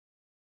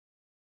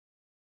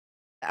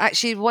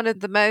Actually, one of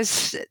the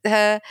most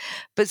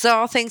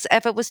bizarre things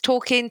ever was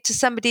talking to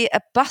somebody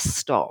at a bus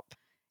stop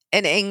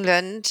in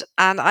England.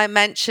 And I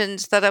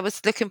mentioned that I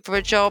was looking for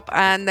a job,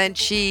 and then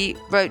she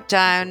wrote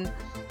down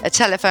a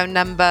telephone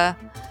number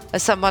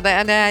of someone,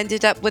 and I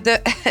ended up with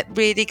a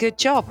really good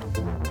job.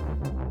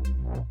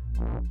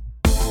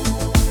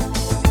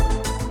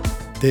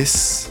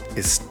 This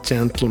is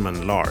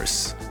Gentleman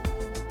Lars.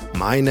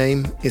 My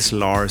name is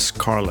Lars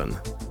Carlin.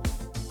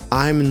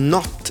 I'm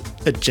not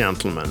a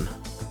gentleman,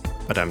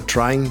 but I'm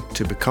trying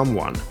to become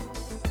one.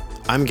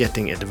 I'm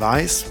getting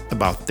advice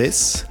about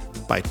this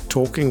by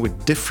talking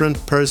with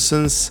different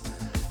persons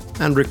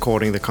and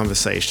recording the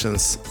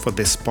conversations for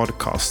this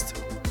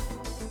podcast.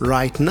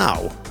 Right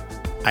now,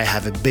 I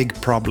have a big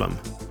problem,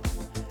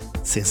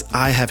 since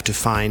I have to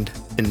find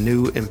a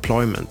new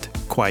employment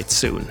quite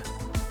soon.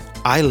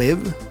 I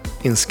live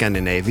in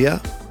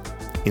Scandinavia,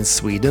 in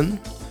Sweden,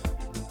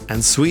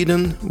 and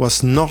Sweden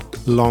was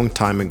not long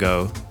time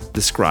ago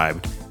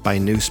described by a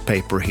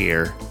newspaper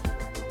here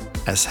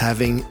as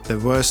having the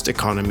worst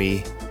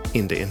economy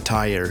in the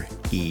entire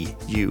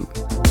EU.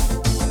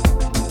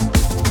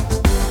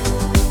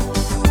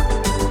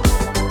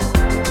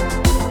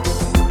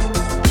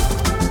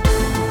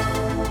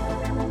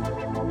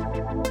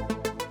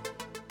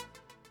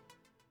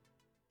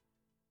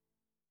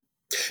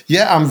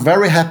 Yeah, I'm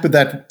very happy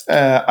that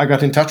I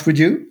got in touch with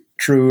you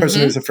through a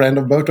person who's a friend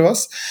of both of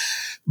us.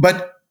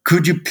 But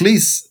could you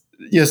please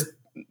just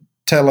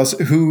tell us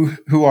who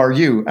are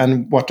you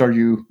and what are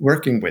you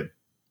working with?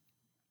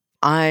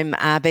 I'm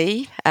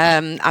Abby.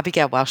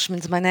 Abigail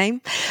Welshman's my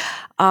name.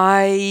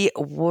 I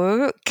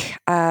work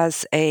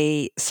as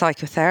a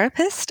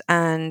psychotherapist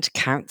and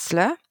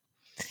counsellor.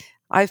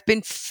 I've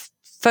been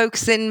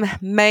focusing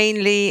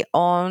mainly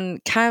on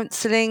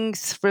counselling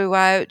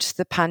throughout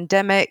the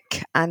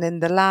pandemic, and in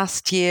the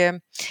last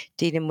year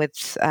dealing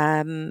with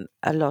a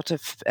lot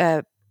of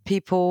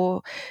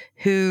people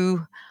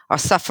who are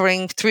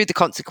suffering through the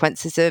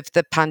consequences of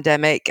the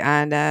pandemic,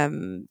 and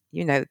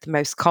the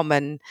most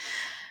common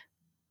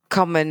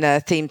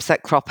themes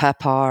that crop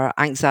up are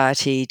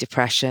anxiety,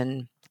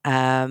 depression,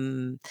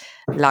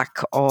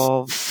 lack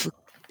of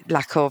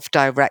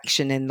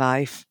direction in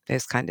life,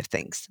 those kind of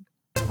things.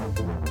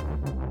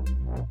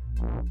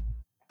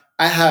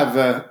 I have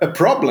a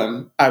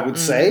problem, I would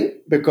say,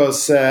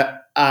 because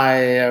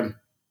I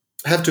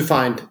have to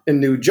find a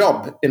new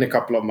job in a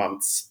couple of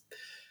months.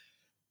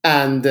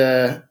 And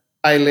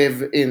I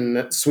live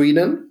in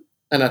Sweden,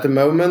 and at the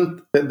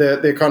moment,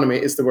 the economy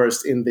is the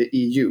worst in the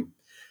EU.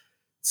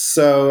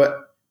 So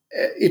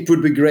it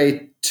would be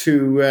great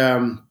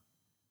to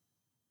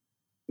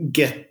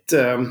get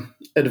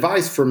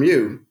advice from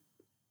you.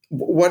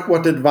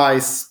 What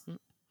advice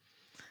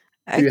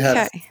do you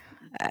have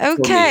for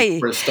me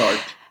for a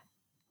start?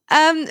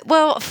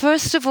 Well,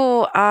 first of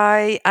all,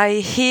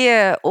 I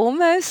hear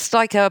almost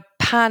like a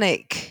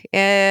panic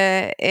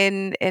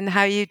in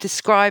how you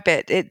describe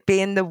it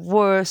being the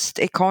worst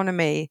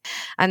economy,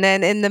 and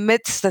then in the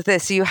midst of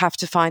this, you have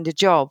to find a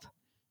job.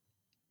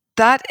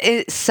 That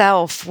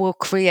itself will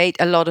create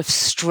a lot of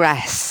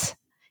stress.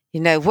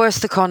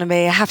 Worst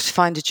economy, I have to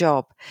find a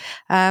job.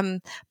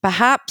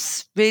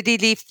 Perhaps really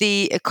leave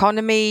the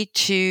economy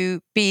to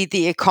be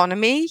the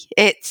economy.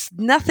 It's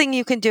nothing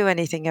you can do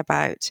anything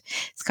about.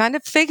 It's kind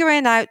of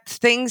figuring out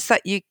things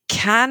that you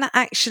can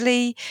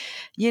actually,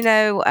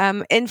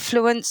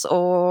 influence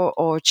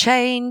or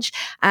change,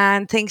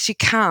 and things you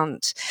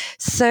can't.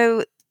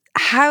 So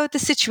how the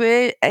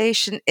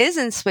situation is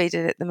in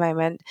Sweden at the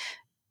moment,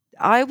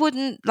 I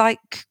wouldn't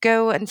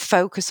go and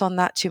focus on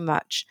that too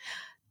much.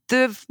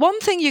 The one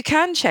thing you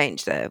can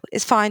change, though,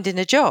 is finding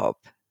a job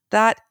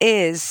that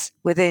is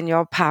within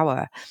your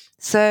power.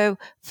 So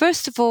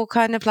first of all,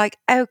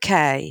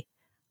 okay,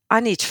 I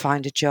need to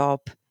find a job.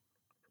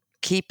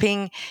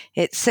 Keeping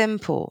it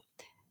simple.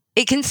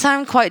 It can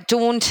sound quite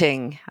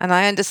daunting, and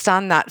I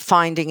understand that,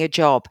 finding a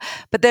job,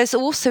 but there's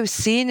also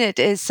seeing it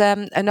as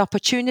an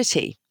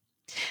opportunity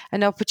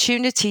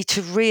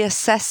to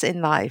reassess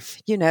in life,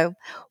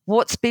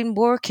 what's been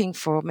working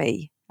for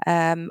me,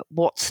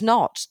 what's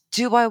not.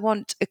 Do I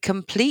want a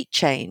complete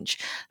change?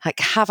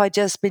 Have I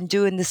just been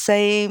doing the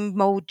same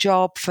old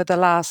job for the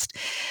last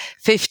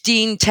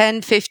 15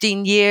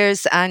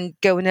 years and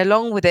going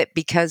along with it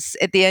because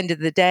at the end of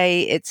the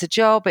day, it's a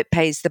job, it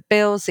pays the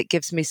bills, it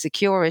gives me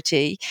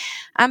security.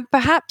 And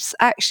perhaps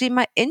actually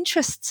my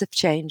interests have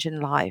changed in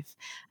life.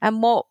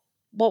 And what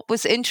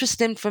was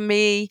interesting for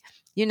me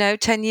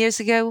 10 years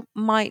ago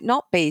might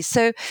not be.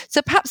 So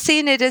perhaps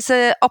seeing it as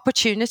an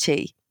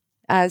opportunity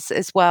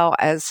as well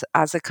as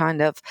a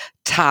kind of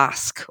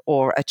task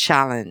or a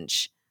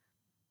challenge.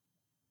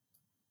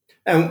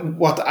 And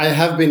what I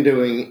have been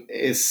doing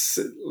is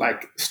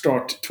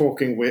start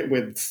talking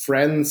with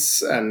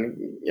friends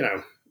and,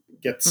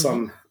 get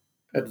some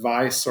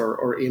advice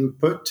or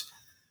input.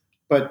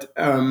 But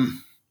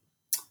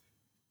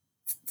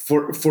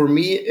for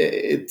me,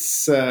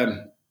 it's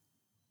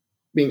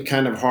been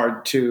kind of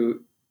hard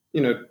to,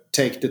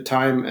 take the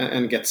time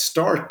and get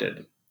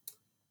started.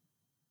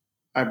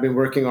 I've been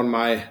working on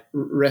my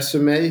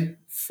resume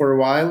for a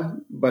while,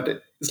 but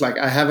it's like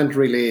I haven't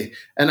really,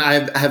 and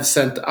I have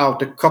sent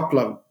out a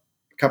couple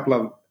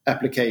of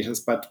applications,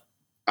 but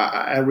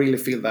I really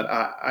feel that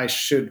I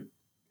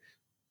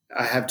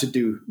have to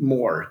do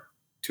more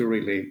to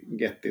really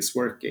get this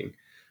working.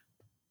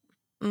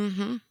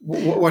 Mm-hmm.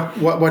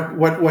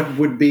 What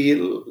would be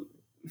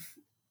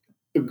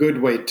a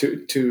good way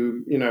to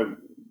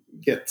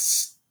get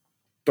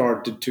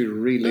started to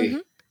Mm-hmm. really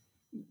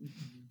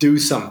do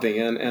something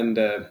and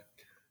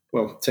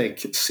well,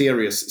 take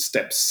serious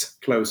steps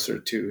closer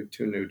to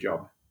a new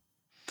job?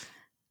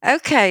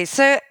 Okay,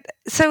 so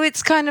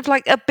it's kind of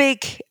like a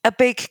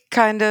big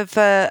kind of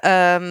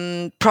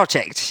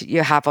project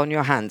you have on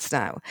your hands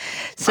now.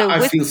 So I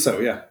with feel so,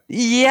 yeah.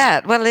 yeah,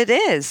 well, it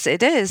is.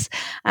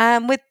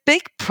 With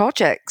big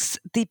projects,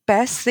 the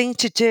best thing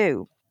to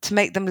do to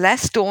make them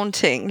less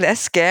daunting, less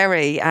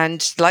scary,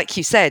 and like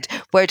you said,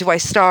 where do I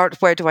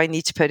start? Where do I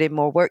need to put in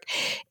more work?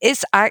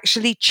 Is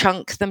actually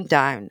chunk them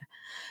down.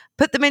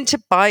 Put them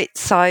into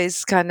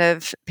bite-sized kind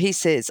of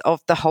pieces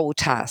of the whole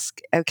task.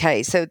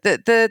 Okay, so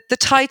the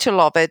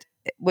title of it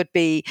would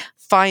be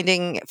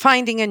finding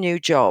a new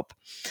job,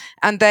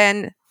 and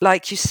then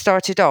like you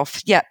started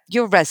off, yeah,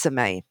 your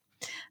resume.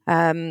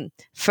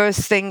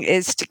 First thing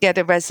is to get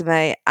a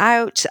resume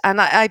out,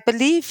 and I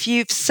believe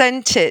you've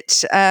sent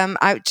it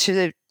out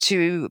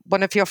to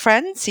one of your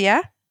friends,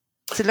 yeah,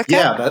 to look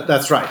at. Yeah,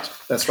 that's right.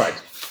 That's right.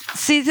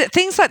 See,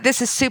 things like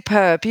this is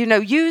superb.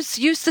 Use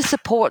the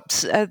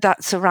support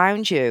that's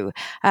around you,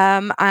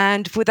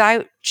 and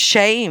without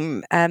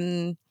shame.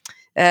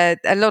 A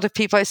lot of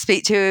people I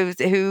speak to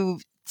who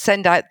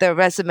send out their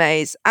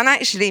resumes, and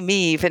actually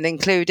me even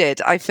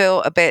included, I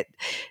feel a bit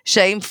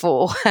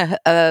shameful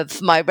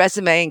of my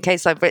resume in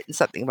case I've written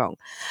something wrong.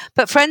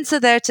 But friends are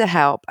there to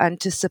help and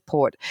to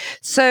support.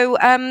 So,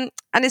 and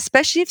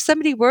especially if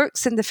somebody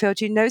works in the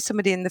field, you know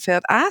somebody in the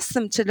field, ask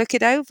them to look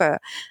it over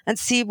and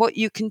see what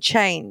you can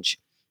change.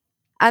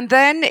 And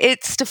then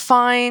it's to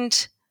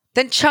find,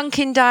 then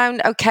chunking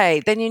down,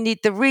 okay, then you need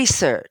the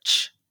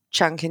research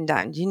chunking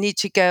down. You need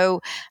to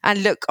go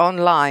and look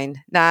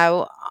online.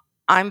 Now,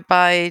 I'm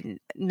by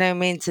no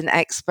means an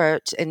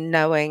expert in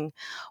knowing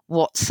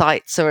what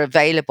sites are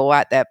available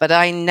out there, but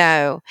I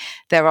know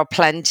there are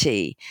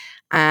plenty.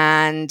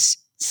 And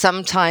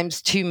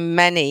sometimes too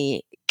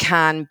many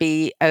can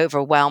be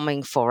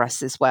overwhelming for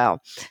us as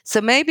well. So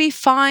maybe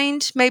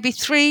find maybe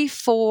 3,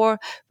 4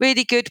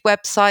 really good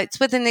websites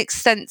with an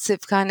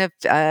extensive kind of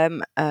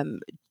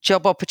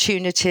job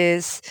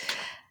opportunities,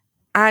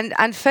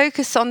 and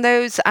focus on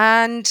those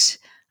and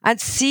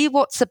see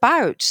what's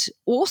about.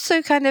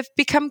 Also, kind of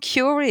become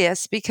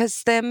curious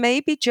because there may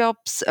be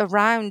jobs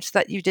around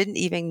that you didn't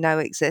even know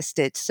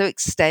existed. So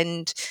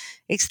extend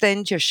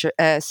your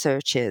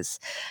searches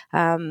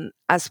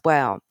as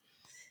well.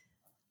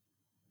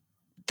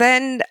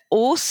 Then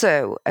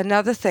also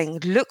another thing,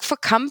 look for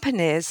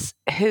companies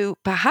who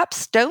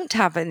perhaps don't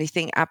have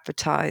anything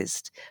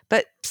advertised,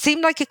 but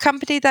seem like a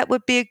company that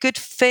would be a good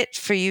fit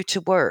for you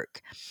to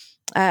work.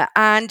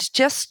 And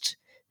just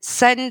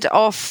send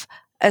off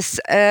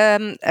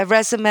a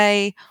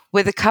resume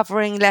with a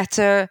covering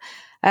letter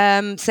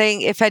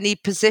saying if any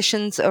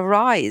positions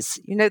arise,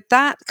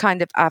 that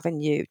kind of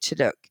avenue to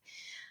look.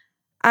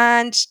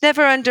 And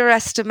never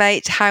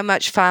underestimate how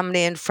much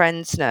family and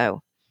friends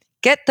know.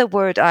 Get the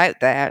word out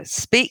there.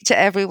 Speak to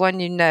everyone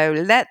you know.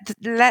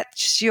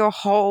 Let your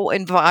whole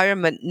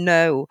environment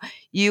know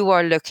you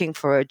are looking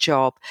for a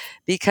job,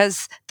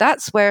 because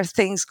that's where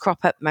things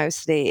crop up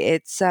mostly.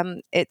 It's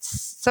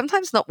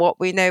sometimes not what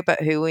we know,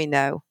 but who we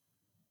know.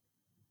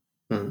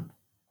 Mhm.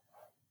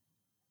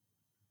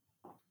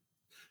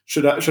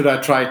 Should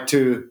I try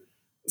to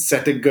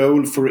set a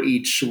goal for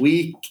each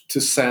week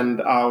to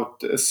send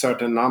out a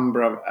certain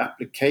number of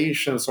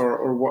applications, or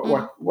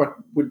Mm. what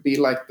would be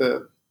like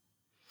the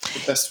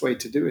best way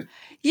to do it?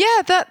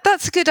 Yeah,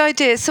 that's a good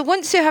idea. So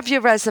once you have your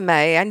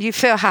resume and you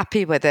feel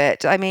happy with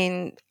it, I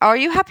mean, are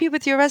you happy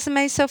with your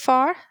resume so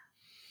far?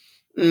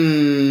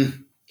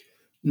 Mm,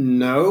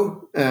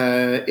 no,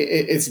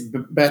 it's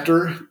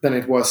better than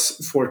it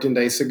was 14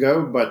 days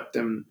ago, but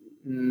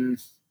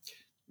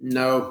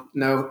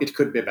no, it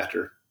could be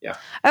better. Yeah.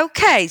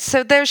 Okay,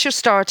 so there's your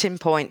starting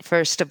point,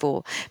 first of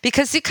all,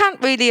 because you can't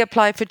really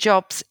apply for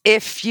jobs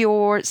if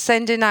you're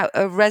sending out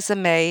a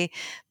resume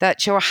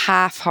that you're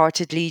half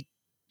heartedly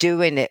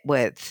doing it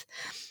with.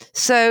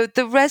 So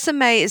the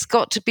resume has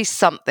got to be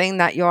something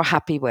that you're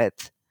happy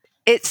with.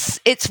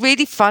 It's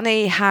really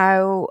funny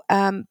how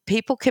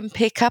people can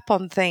pick up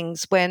on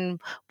things when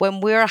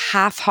we're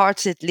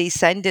half-heartedly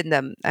sending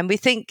them, and we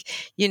think,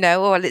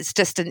 well, it's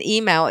just an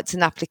email, it's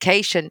an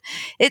application.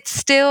 It's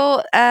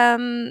still,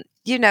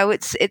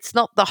 it's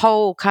not the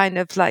whole kind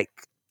of like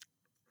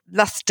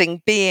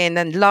lusting being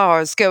and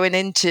Lars going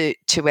into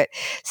it.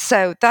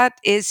 So that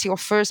is your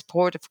first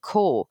port of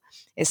call,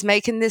 is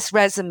making this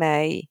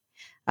resume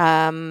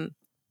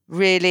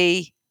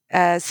really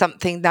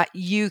something that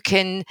you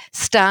can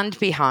stand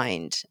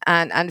behind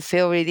and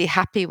feel really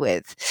happy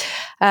with.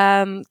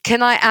 Can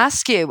I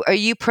ask you, are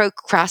you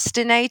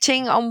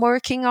procrastinating on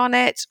working on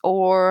it,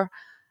 or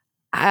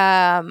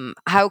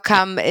How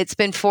come it's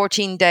been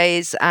 14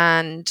 days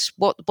and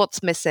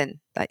what's missing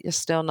that you're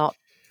still not?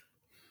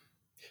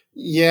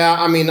 Yeah,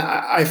 I mean,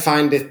 I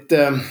find it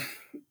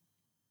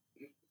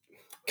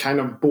kind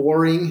of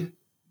boring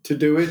to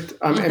do it.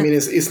 I mean,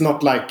 it's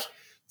not like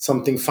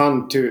something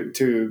fun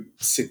to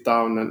sit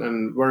down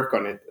and work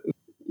on it.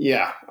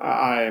 Yeah,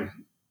 I'm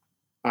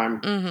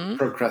Hmm.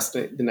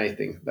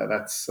 procrastinating.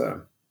 That's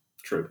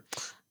true.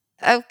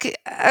 Okay,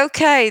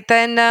 okay,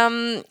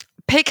 then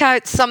pick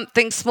out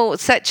something small.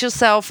 Set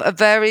yourself a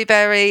very,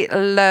 very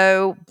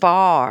low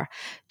bar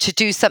to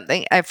do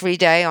something every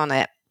day on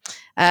it.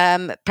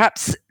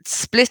 Perhaps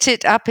split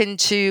it up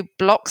into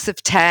blocks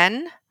of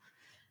 10,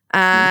 Mm.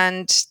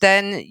 and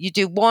then you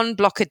do one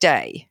block a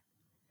day.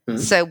 Mm.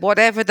 So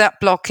whatever that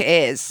block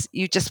is,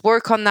 you just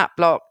work on that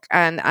block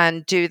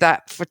and do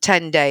that for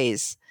 10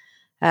 days.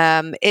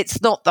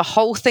 It's not the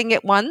whole thing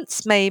at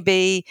once.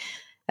 Maybe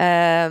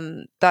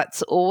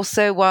that's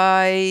also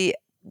why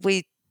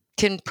we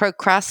can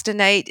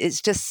procrastinate. It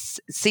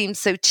just seems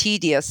so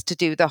tedious to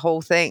do the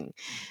whole thing.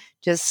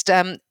 Just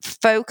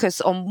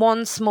focus on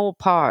one small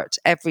part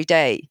every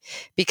day.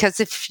 Because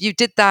if you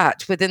did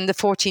that within the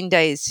 14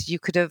 days, you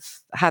could have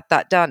had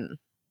that done.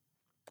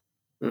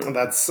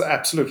 That's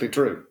absolutely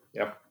true.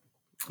 Yeah.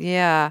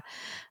 Yeah.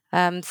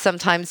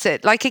 Sometimes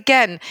it, like,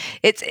 again,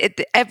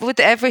 with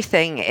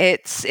everything,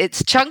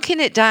 it's chunking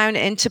it down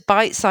into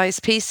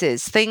bite-sized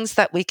pieces, things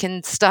that we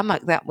can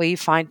stomach, that we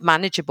find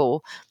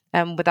manageable,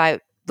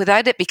 without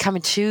it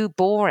becoming too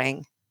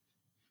boring.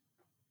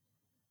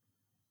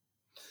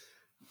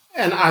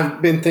 And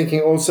I've been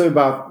thinking also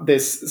about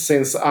this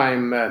since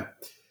I'm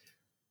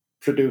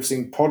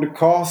producing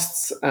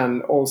podcasts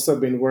and also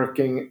been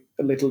working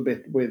a little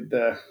bit with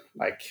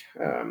like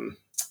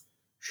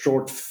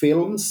short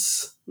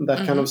films, that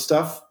kind Hmm. of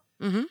stuff.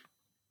 Hmm.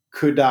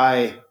 Could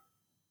I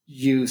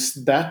use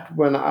that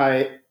when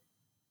I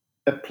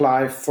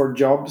apply for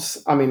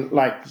jobs? I mean,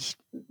 like,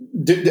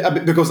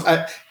 because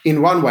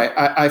in one way,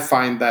 I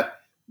find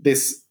that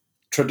this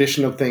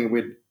traditional thing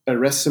with a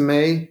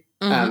resume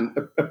Hmm. and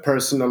a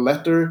personal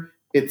letter,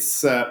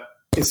 it's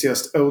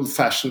just old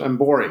fashioned and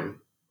boring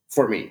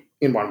for me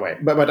in one way.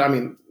 But I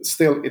mean,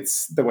 still,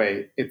 it's the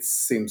way it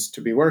seems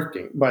to be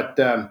working. But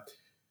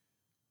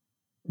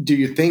do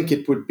you think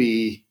it would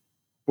be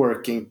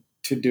working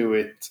to do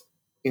it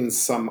in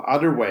some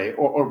other way,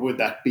 or would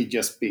that be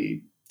just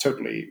be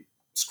totally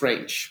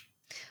strange?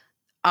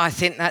 I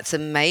think that's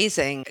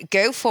amazing.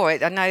 Go for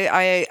it. And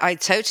I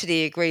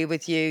totally agree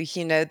with you.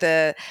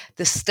 The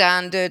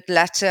standard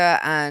letter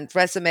and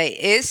resume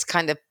is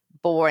kind of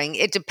boring.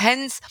 It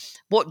depends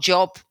what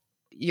job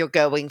you're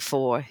going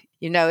for.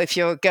 If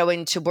you're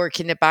going to work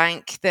in a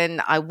bank,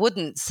 then I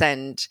wouldn't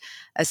send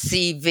a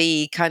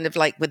CV kind of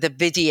like with a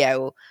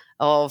video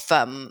of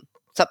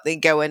something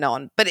going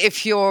on. But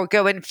if you're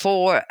going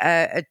for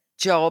a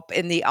job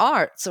in the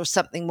arts or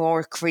something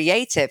more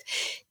creative,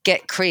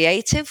 get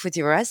creative with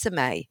your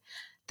resume.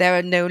 There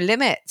are no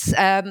limits.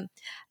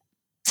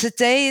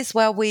 Today is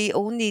where we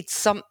all need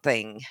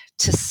something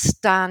to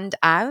stand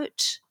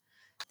out.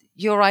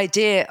 Your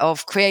idea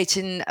of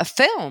creating a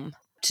film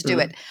to do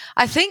it. Mm.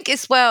 I think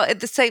as well, at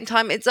the same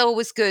time, it's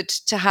always good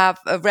to have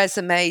a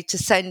resume to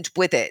send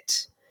with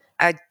it.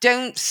 I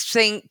don't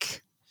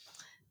think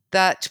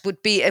that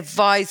would be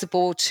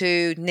advisable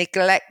to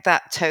neglect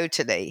that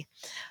totally.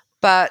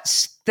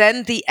 But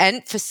then the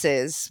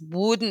emphasis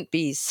wouldn't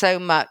be so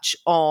much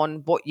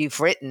on what you've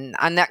written.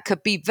 And that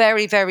could be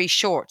very, very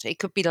short. It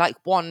could be like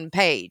one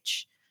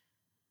page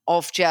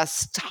of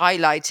just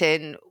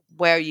highlighting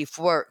where you've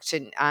worked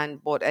and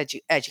what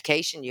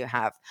education you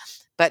have.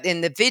 But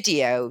in the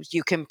video,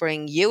 you can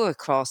bring you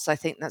across. I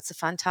think that's a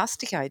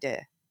fantastic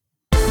idea.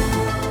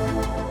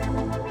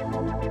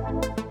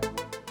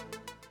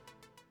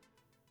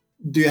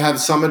 Do you have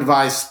some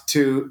advice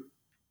to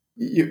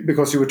you,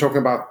 because you were talking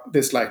about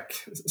this,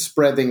 like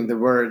spreading the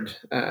word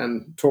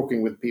and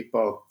talking with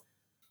people?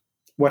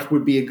 What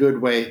would be a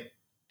good way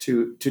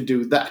to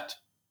do that?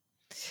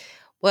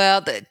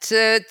 Well,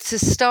 to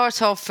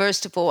start off,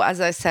 first of all, as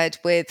I said,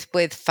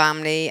 with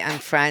family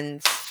and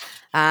friends,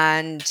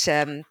 and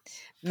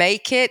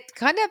make it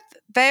kind of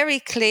very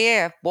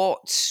clear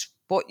what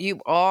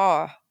you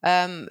are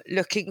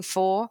looking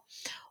for.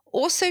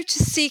 Also,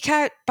 to seek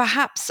out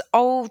perhaps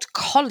old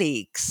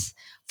colleagues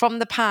from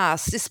the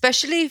past,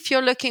 especially if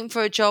you're looking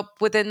for a job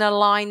within a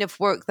line of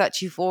work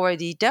that you've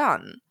already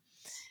done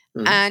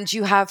Mm. and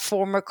you have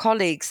former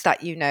colleagues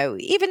that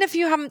even if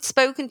you haven't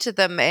spoken to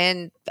them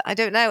in, I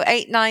don't know,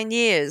 8, 9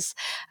 years,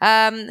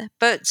 and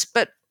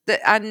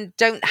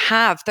don't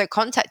have their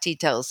contact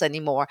details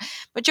anymore.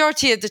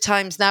 Majority of the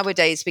times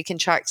nowadays, we can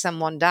track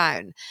someone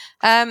down,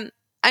 and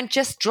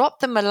just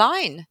drop them a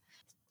line,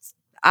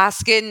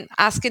 asking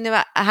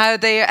them how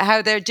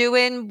they're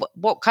doing,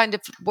 what kind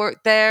of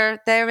work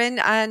they're in,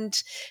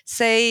 and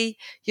say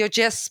you're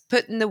just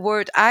putting the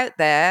word out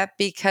there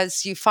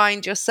because you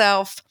find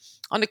yourself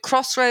on a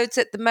crossroads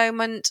at the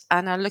moment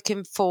and are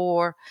looking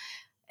for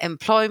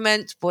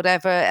employment,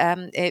 whatever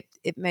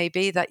it may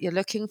be that you're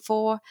looking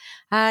for.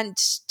 And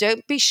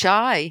don't be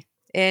shy.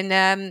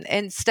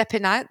 in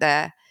stepping out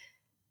there?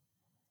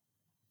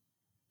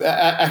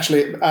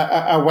 Actually,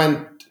 I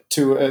went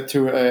to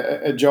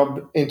a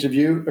job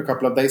interview a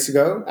couple of days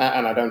ago,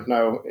 and I don't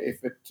know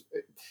if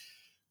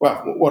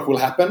what will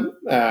happen,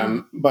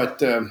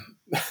 but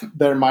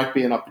there might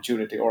be an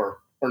opportunity or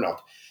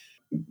not,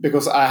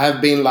 because I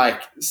have been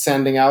like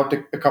sending out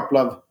a couple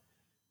of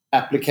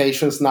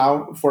applications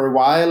now for a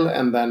while,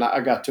 and then I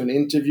got to an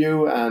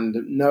interview, and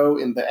no,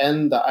 in the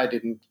end I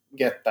didn't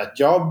get that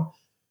job.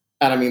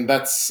 And I mean,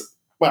 that's,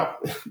 well,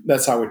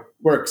 that's how it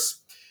works.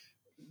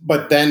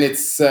 But then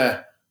it's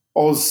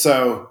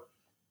also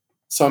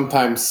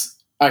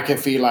sometimes I can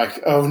feel like,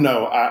 oh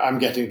no, I'm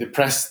getting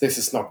depressed, this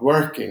is not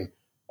working.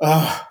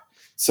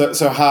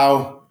 So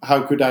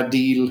how could I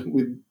deal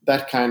with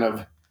that kind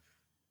of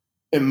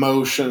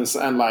emotions,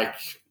 and like,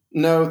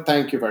 no,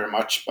 thank you very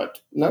much,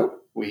 but no,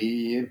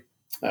 we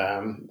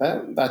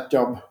that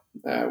job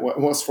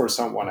was for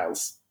someone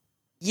else.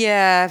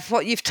 Yeah,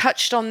 what you've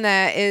touched on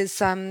there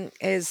is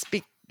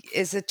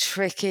a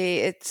tricky.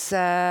 It's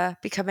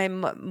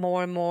becoming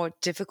more and more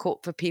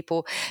difficult for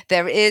people.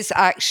 There is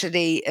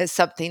actually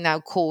something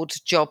now called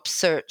job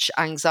search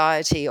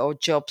anxiety or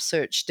job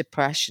search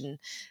depression.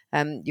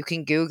 You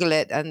can Google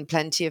it, and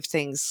plenty of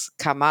things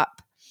come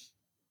up.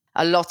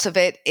 A lot of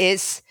it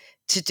is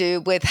to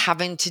do with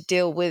having to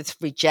deal with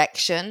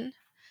rejection.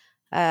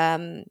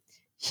 Um,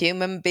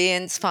 Human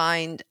beings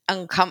find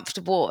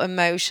uncomfortable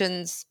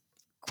emotions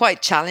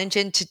quite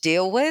challenging to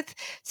deal with.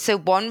 So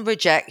one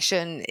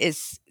rejection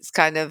is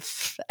kind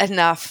of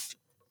enough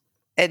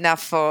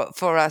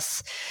for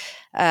us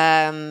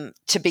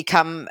to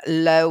become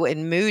low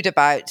in mood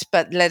about,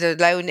 but let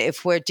alone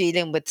if we're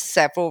dealing with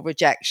several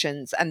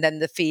rejections and then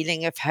the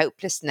feeling of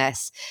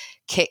hopelessness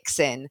kicks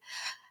in.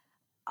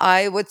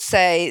 I would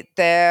say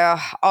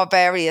there are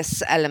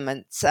various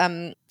elements.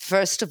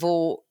 First of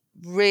all,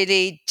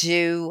 really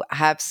do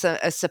have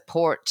a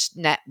support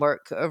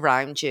network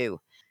around you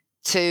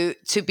to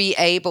be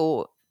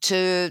able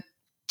to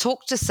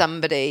talk to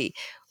somebody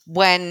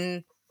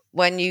when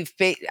you've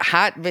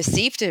had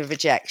received a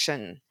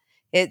rejection.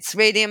 It's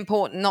really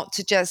important not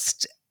to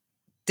just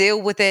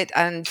deal with it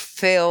and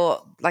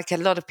feel like a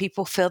lot of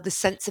people feel the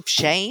sense of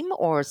shame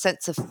or a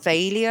sense of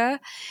failure.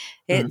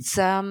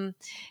 Mhm.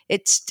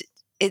 It's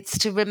it's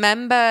to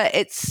remember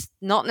it's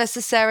not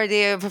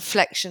necessarily a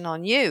reflection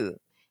on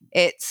you.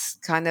 It's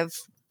kind of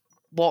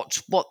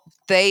what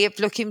they are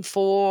looking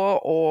for,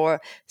 or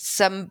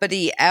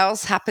somebody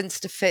else happens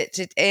to fit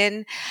it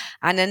in.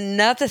 And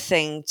another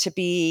thing to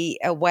be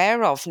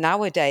aware of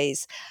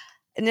nowadays,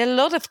 in a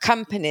lot of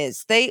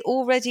companies, they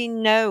already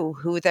know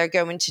who they're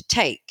going to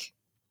take.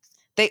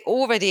 They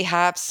already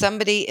have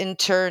somebody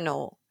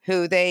internal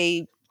who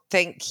they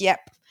think,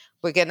 yep,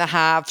 we're going to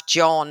have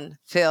John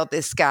fill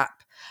this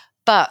gap.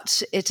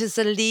 But it is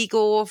a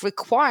legal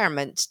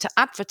requirement to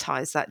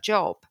advertise that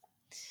job.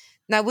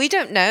 Now, we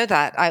don't know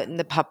that out in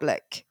the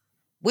public.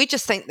 We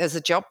just think there's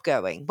a job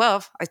going.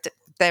 Well,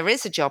 there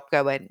is a job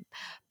going,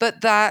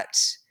 but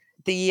that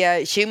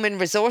the human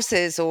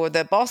resources or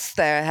the boss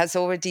there has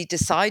already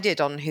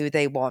decided on who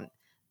they want.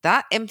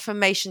 That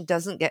information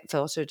doesn't get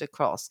filtered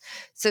across.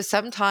 So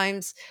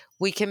sometimes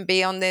we can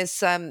be on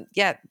this,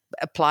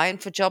 applying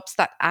for jobs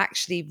that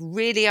actually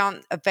really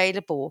aren't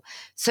available.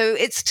 So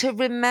it's to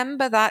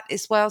remember that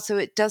as well, so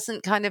it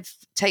doesn't kind of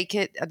take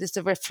it as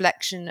a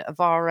reflection of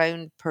our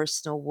own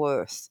personal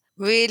worth.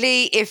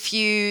 Really, if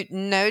you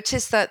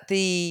notice that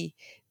the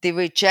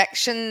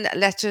rejection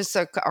letters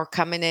are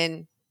coming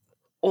in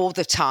all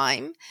the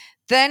time,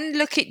 then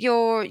look at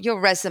your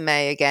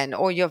resume again,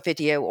 or your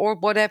video, or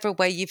whatever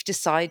way you've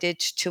decided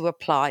to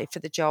apply for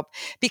the job,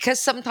 because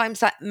sometimes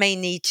that may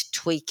need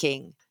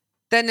tweaking.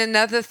 Then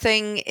another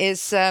thing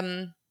is,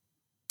 so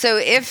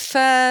if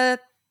the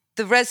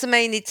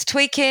resume needs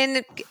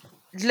tweaking,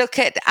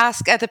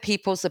 ask other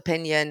people's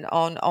opinion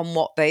on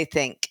what they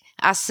think.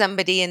 Ask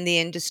somebody in the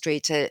industry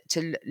to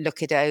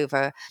look it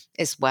over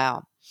as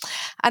well.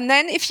 And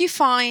then if you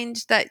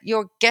find that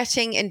you're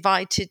getting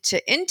invited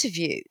to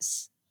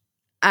interviews,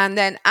 and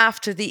then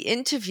after the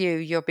interview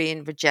you're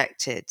being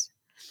rejected,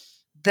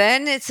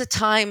 then it's a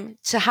time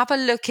to have a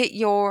look at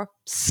your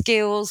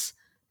skills,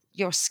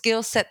 your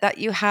skill set that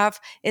you have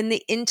in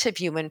the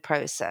interviewing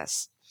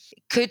process.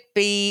 Could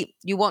be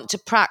you want to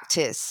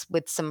practice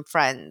with some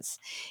friends.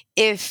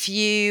 If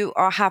you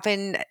are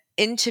having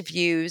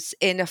interviews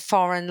in a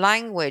foreign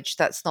language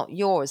that's not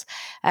yours,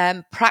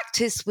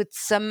 practice with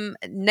some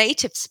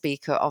native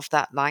speaker of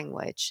that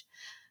language.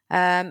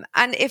 And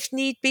if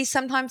need be,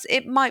 sometimes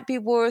it might be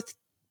worth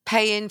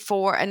paying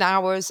for an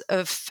hours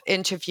of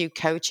interview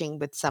coaching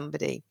with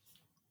somebody.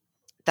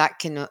 That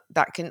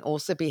can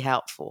also be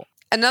helpful.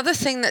 Another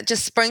thing that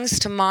just springs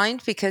to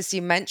mind, because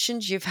you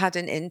mentioned you've had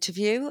an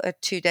interview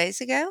 2 days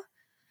ago.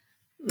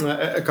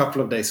 A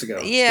couple of days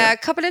ago, Yeah, yeah. a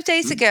couple of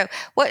days ago.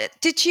 What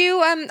did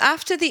you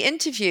after the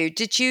interview,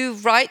 did you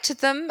write to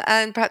them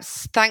and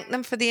perhaps thank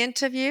them for the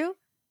interview?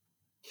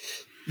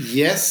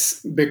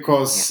 Yes, Yeah.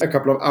 because a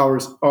couple of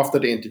hours after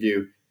the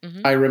interview,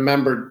 Hmm. I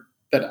remembered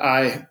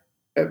that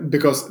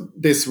because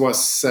this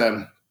was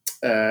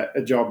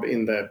a job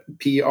in the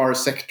PR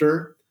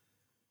sector,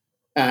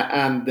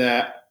 and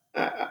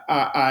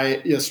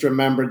I just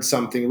remembered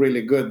something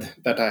really good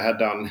that I had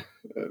done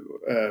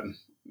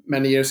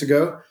many years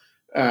ago.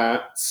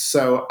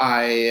 So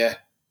I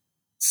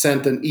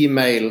sent an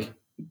email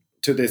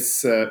to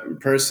this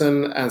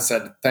person and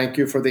said, thank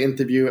you for the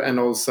interview. And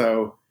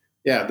also,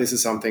 yeah, this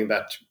is something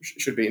that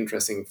should be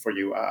interesting for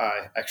you.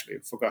 I actually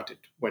forgot it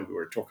when we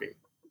were talking.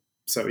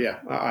 So yeah,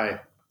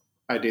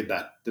 I did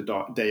that the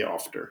day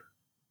after.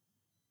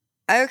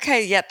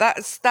 Okay, yeah,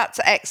 that's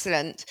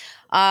excellent.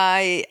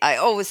 I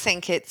always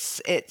think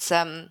it's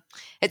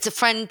a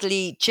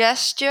friendly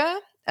gesture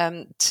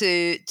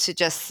to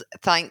just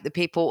thank the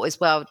people as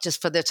well,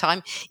 just for their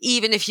time,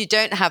 even if you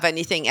don't have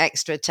anything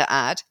extra to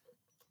add.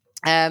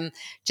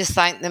 Just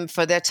thank them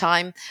for their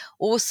time.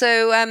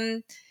 Also,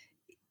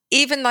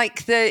 even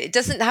like it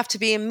doesn't have to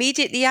be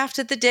immediately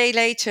after, the day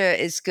later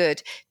is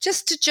good,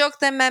 just to jog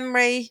their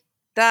memory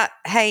that,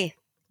 hey,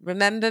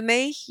 remember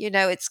me.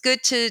 It's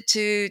good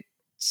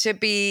to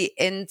be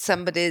in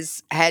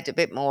somebody's head a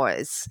bit more.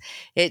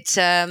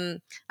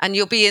 And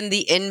you'll be in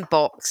the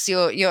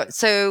inbox.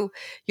 So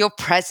your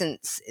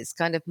presence is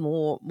kind of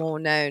more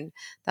known.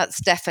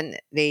 That's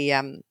definitely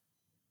a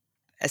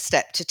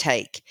step to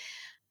take.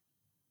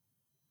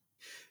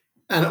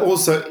 And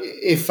also,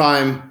 if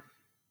I'm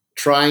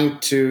trying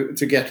to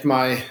get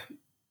my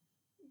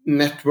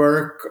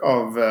network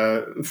of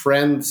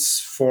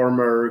friends,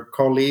 former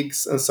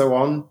colleagues, and so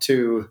on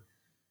to,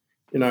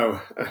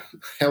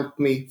 help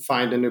me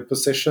find a new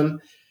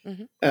position.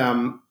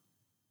 Hmm.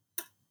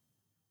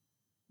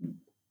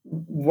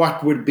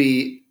 What would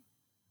be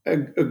a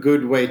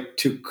good way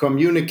to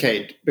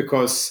communicate?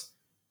 Because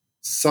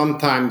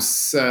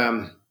sometimes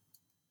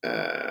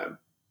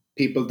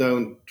people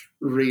don't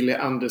really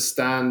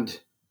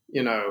understand,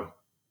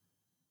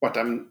 what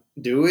I'm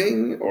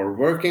doing or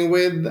working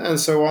with, and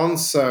so on.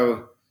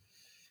 So,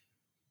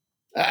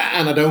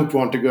 and I don't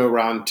want to go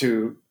around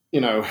to,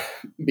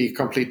 be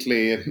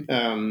completely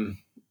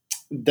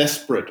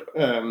desperate.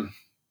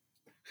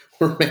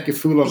 Or make a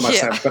fool of Yeah.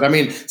 myself. But I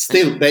mean,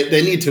 still,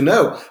 they need to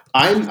know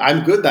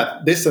I'm good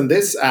at this and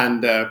this,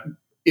 and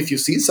if you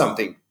see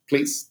something,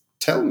 please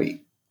tell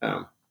me.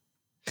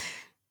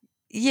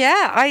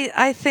 Yeah,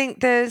 I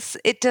think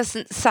it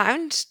doesn't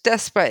sound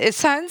desperate. It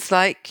sounds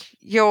like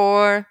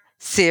you're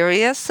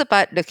serious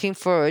about looking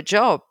for a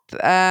job.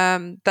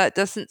 That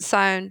doesn't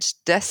sound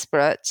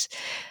desperate.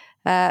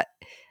 Uh,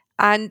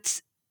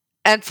 and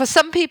and for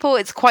some people,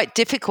 it's quite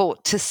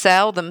difficult to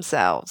sell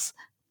themselves.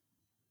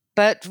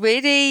 But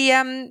really,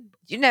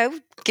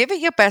 give it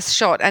your best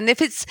shot. And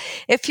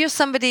if you're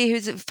somebody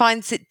who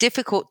finds it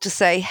difficult to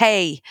say,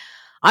 "Hey,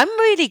 I'm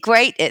really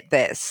great at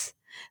this,"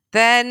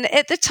 then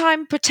at the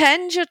time,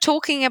 pretend you're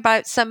talking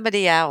about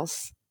somebody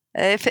else.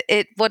 If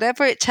it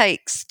whatever it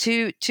takes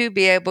to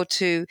be able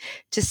to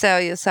sell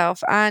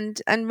yourself,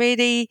 and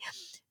really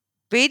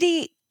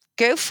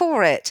go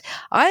for it.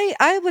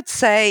 I would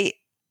say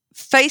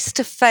face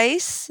to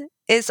face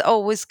is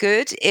always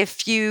good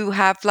if you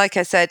have, like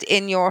I said,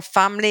 in your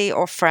family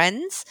or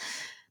friends,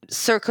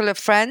 circle of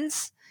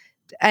friends,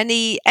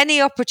 any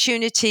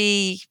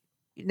opportunity.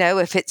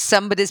 If it's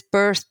somebody's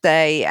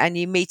birthday and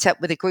you meet up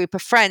with a group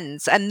of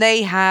friends and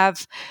they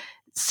have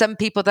some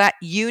people that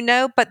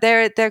but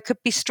there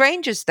could be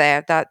strangers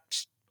there that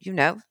you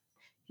know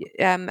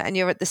and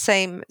you're at the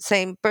same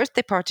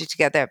birthday party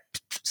together.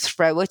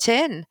 Throw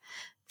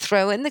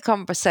in the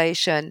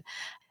conversation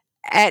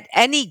at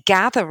any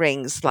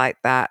gatherings like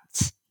that.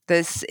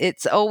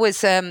 It's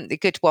always a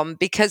good one,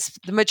 because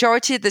the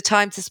majority of the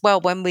times as well,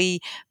 when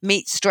we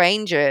meet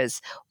strangers,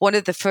 one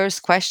of the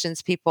first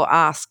questions people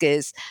ask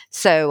is,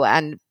 so,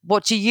 and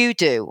what do you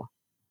do?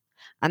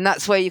 And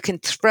that's where you can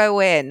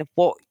throw in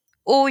what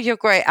all your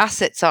great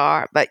assets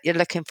are, but you're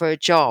looking for a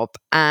job,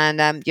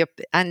 and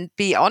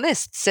be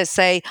honest. So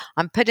say,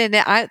 I'm putting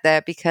it out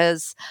there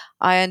because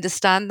I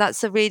understand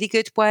that's a really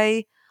good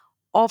way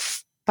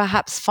of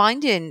perhaps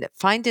finding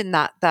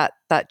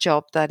that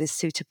job that is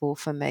suitable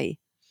for me.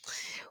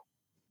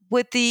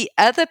 With the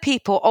other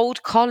people,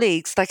 old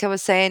colleagues, like I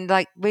was saying,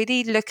 like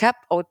really look up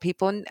old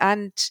people,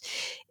 and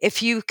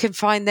if you can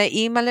find their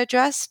email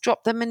address,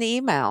 drop them an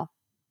email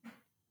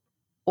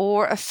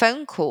or a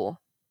phone call.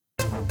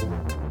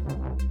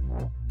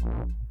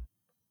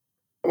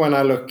 When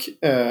I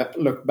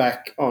look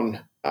back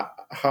on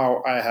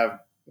how I have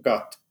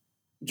got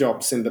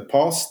jobs in the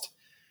past,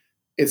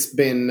 it's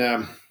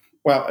been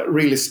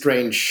really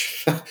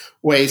strange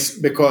ways,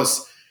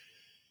 because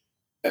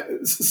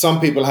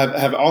some people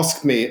have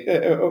asked me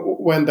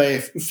when they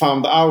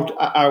found out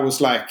I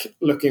was like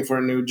looking for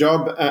a new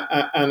job,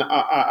 and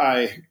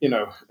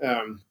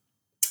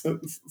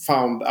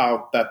found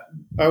out that,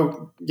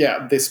 oh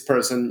yeah, this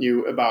person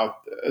knew about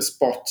a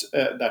spot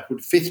that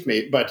would fit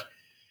me, but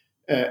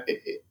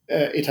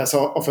it has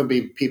often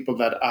been people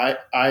that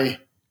I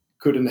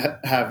couldn't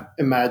have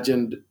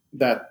imagined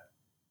that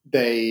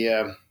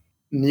they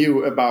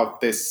knew about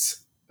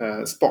this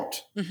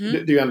spot.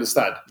 Mm-hmm. Do you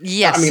understand? I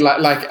Yes. mean,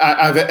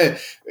 I've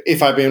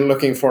if I've been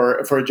looking for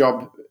a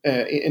job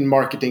in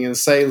marketing and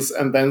sales,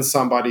 and then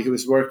somebody who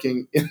is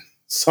working in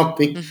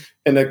something Mm-hmm.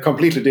 in a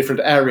completely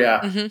different area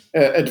Mm-hmm.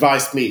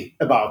 advised me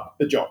about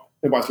the job.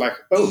 It was like,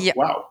 oh Yeah.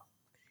 wow.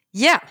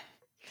 Yeah.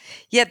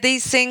 Yeah,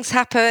 these things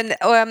happen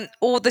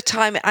all the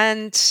time.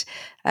 And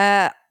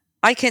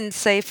I can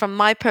say from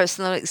my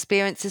personal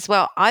experience as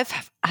well,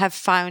 have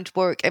found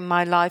work in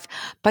my life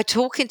by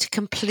talking to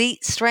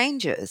complete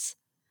strangers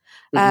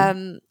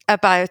Mm-hmm.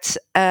 about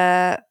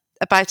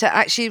it.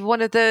 Actually,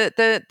 one of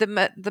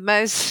the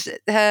most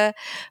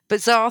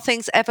bizarre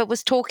things ever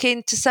was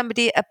talking to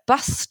somebody at a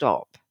bus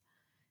stop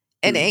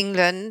in Mm.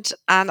 England,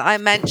 and I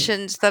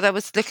mentioned that I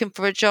was looking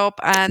for a job,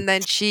 and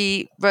then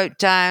she wrote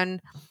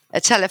down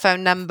a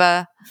telephone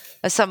number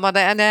of someone,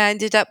 and I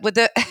ended up with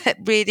a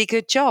really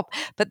good job.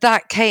 But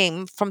that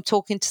came from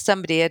talking to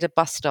somebody at a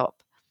bus stop.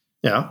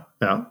 Yeah,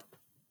 yeah.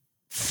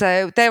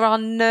 So there are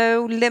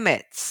no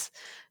limits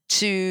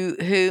to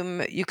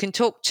whom you can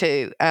talk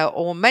to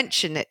or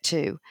mention it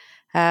to.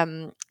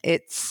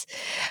 It's,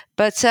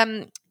 but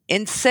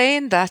in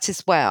saying that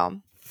as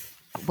well,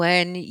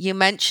 when you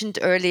mentioned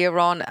earlier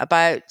on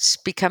about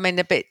becoming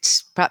a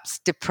bit perhaps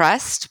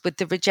depressed with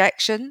the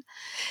rejection,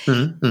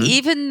 Mm-hmm.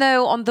 even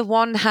though on the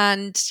one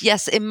hand,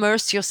 yes,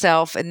 immerse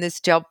yourself in this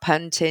job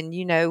hunting,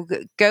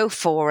 go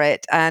for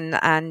it and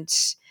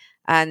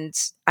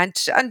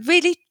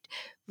really,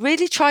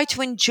 really try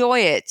to enjoy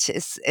it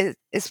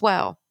as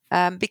well.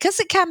 Because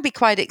it can be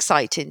quite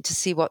exciting to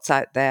see what's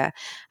out there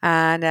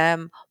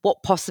and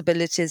what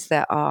possibilities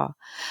there are.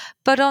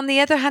 But on the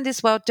other hand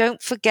as well,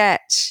 don't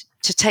forget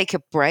to take a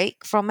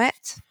break from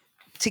it,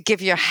 to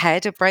give your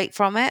head a break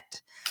from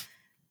it,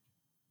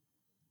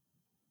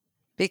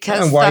 And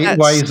because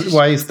that's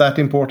why is that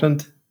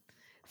important?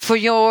 for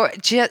your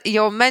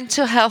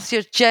mental health,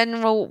 your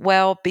general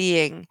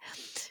well-being.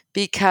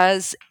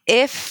 Because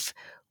if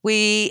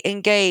we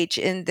engage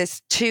in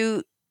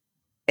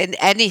in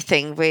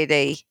anything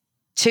really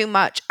too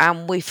much,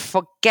 and we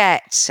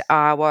forget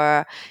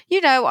our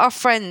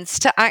friends,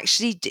 to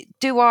actually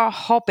do our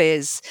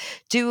hobbies,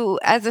 do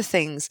other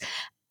things,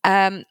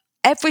 um,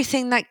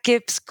 everything that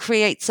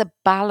creates a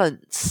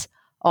balance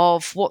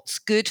of what's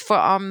good for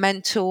our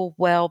mental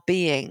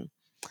well-being.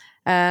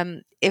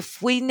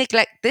 If we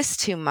neglect this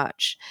too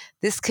much,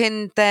 this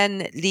can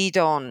then lead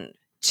on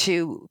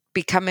to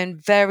becoming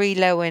very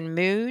low in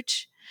mood.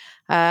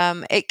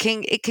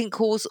 It can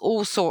cause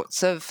all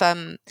sorts of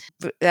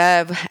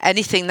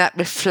anything that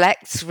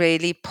reflects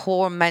really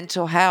poor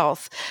mental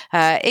health.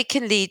 It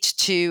can lead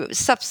to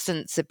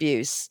substance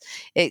abuse.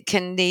 It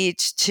can lead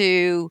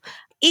to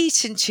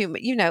eating too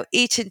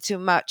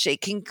much.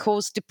 It can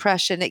cause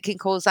depression. It can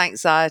cause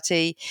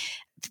anxiety.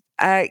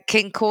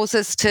 Can cause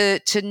us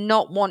to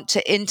not want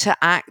to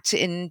interact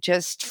in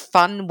just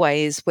fun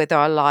ways with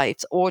our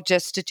lives, or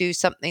just to do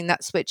something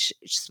that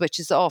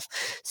switches off.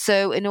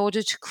 So in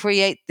order to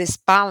create this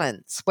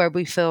balance where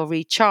we feel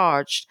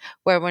recharged,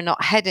 where we're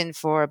not heading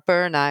for a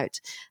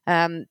burnout,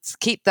 to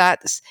keep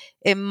that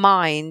in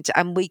mind,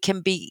 and we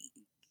can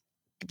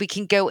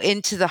go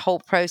into the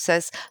whole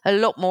process a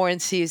lot more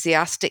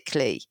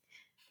enthusiastically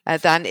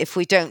than if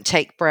we don't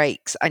take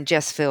breaks and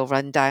just feel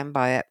run down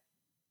by it.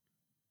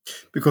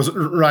 Because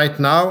right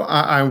now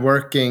I'm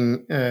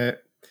working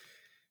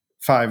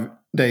 5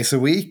 days a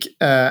week,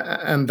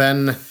 and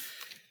then,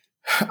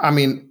 I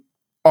mean,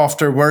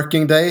 after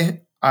working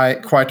day, I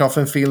quite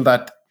often feel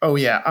that, oh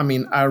yeah, I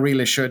mean, I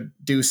really should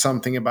do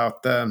something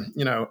about the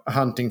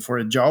hunting for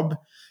a job,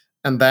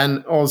 and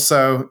then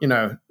also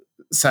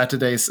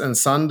Saturdays and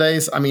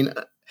Sundays. I mean,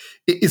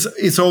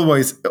 it's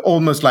always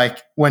almost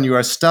like when you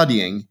are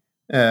studying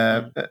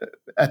Mm.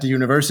 at the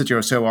university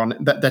or so on,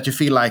 that you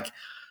feel like,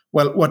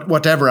 well,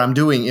 whatever I'm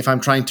doing, if I'm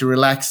trying to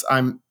relax,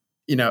 I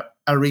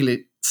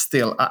really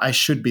still I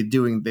should be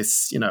doing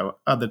this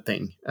other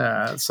thing.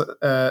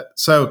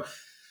 So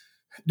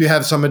do you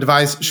have some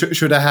advice?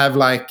 Should I have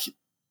like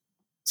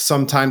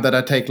some time that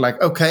I take,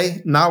 like,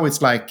 okay, now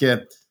it's like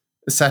a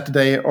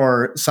Saturday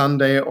or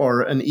Sunday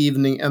or an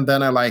evening, and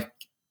then I like,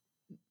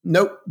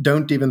 nope,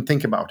 don't even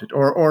think about it,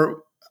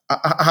 or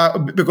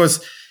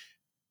because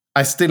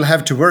I still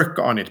have to work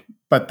on it,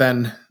 but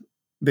then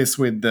this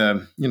with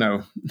the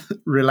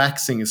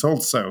relaxing is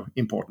also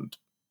important.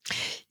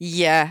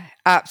 Yeah,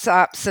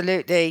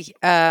 absolutely.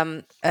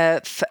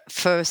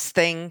 First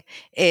thing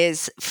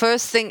is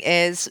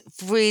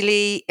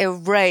really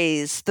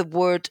erase the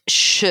word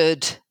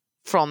should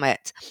from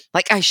it.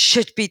 Like, I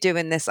should be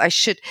doing this.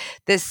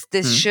 This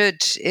Mm.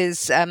 should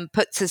is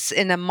puts us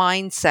in a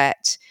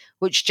mindset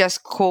which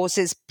just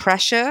causes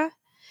pressure.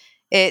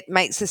 It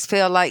makes us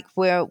feel like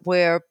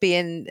we're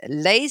being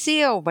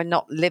lazy, or we're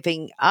not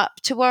living up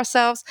to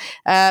ourselves.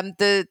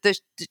 The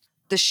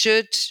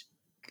should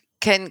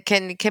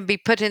can be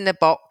put in a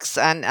box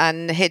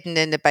and hidden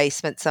in the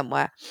basement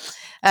somewhere.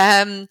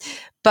 Um,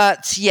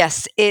 but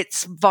yes,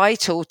 it's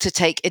vital to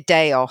take a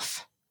day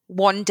off,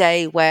 one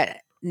day where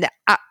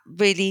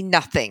really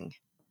nothing.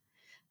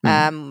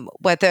 Mm.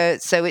 Whether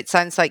so, it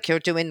sounds like you're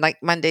doing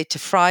like Monday to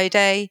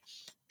Friday.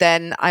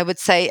 then I would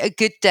say a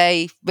good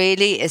day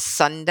really is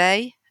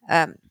Sunday.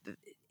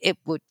 It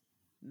would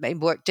may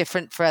work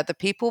different for other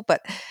people,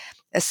 but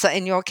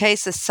in your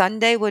case, a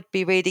Sunday would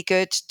be really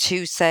good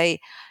to say,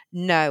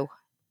 no,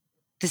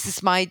 this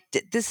is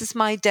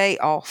my day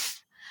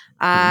off,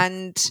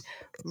 and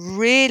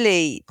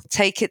really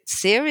take it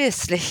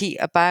seriously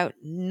about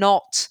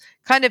not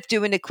kind of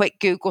doing a quick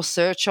Google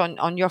search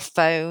on your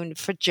phone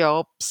for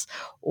jobs,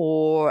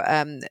 or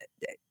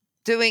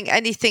doing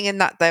anything in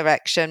that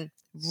direction.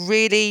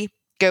 Really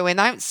going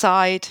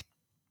outside,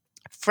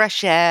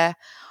 fresh air,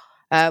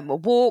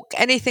 walk,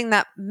 anything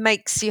that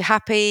makes you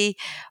happy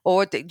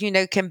or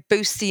can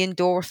boost the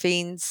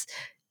endorphins.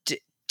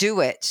 Do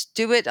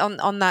it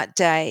on that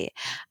day,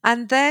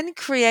 and then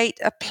create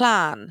a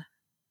plan.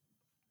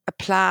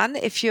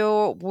 If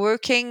you're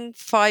working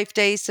 5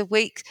 days a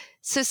week,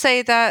 so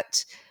say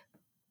that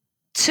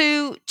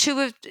two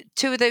of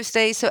those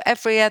days, so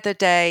every other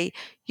day,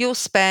 you'll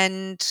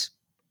spend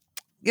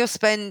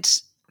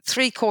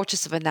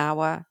 3/4 of an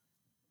hour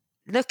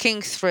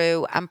looking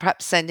through and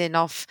perhaps sending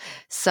off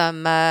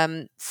some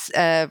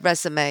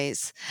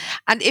resumes.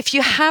 And if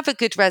you have a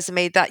good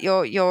resume that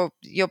you're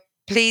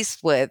pleased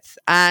with,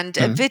 and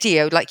a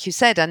video, like you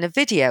said, and a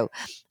video,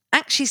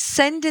 actually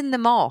sending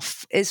them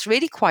off is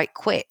really quite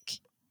quick.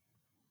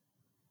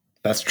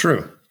 That's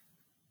true.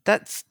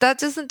 That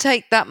doesn't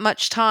take that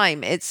much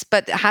time.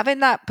 But having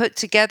that put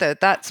together,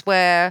 that's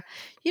where,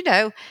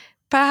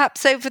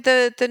 perhaps over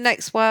the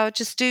next while,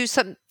 just do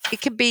some. It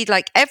can be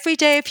like every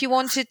day if you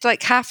wanted,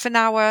 like half an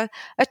hour,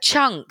 a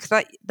chunk,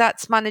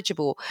 that's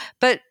manageable.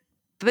 But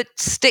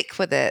stick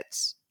with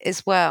it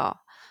as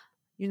well.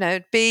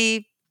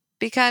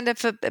 Be kind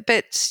of a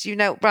bit,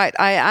 right,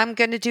 I am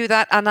going to do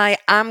that, and I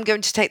am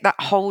going to take that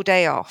whole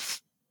day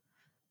off.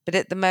 But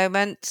at the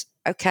moment,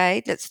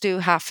 okay, let's do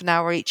half an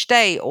hour each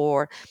day,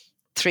 or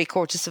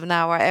 3/4 of an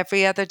hour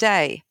every other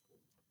day.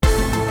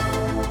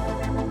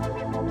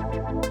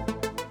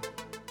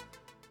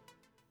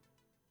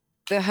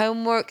 The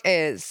homework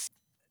is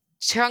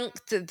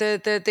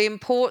the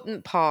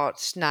important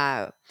part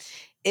now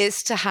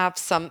is to have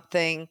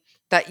something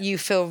that you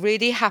feel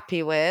really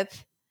happy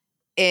with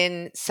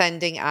in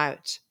sending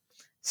out.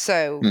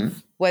 So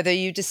whether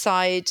you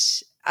decide,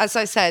 as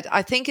I said,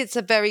 I think it's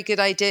a very good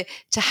idea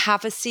to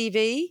have a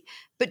CV,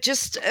 but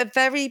just a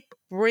very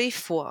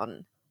brief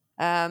one,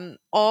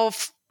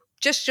 of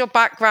just your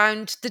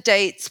background, the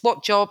dates,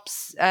 what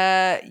jobs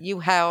you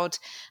held,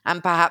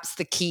 and perhaps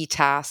the key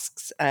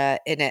tasks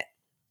in it.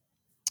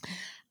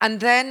 And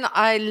then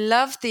I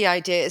love the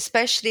idea,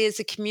 especially as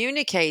a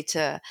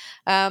communicator,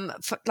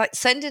 like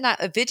sending out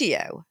a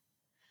video,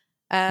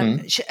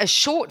 a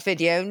short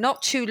video,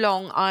 not too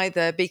long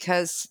either,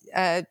 because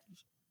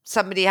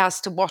somebody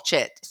has to watch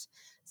it.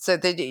 So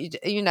that,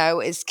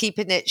 is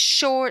keeping it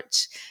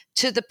short,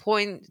 to the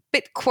point,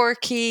 bit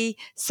quirky,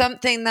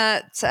 something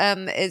that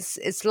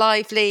is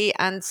lively,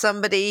 and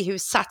somebody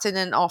who's sat in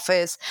an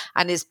office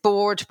and is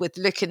bored with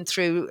looking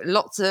through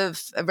lots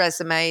of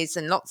resumes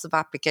and lots of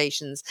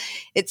applications.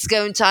 It's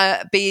going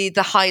to be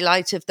the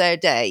highlight of their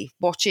day,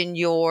 watching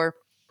your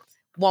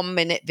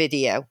 1-minute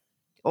video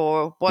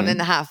or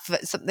 1.5,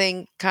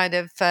 something kind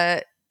of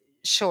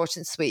short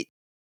and sweet.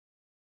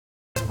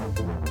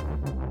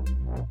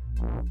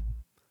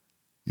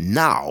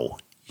 Now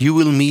you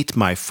will meet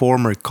my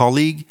former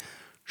colleague,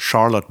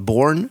 Charlotte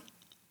Bohrn.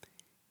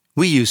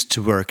 We used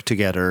to work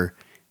together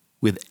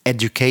with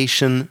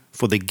education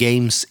for the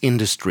games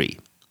industry.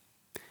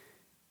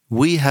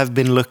 We have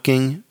been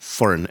looking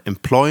for an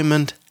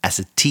employment as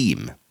a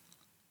team.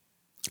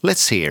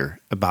 Let's hear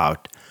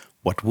about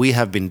what we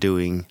have been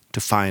doing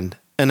to find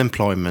an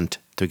employment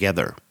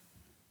together.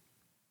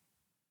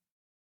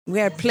 We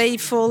are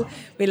playful,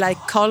 we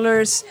like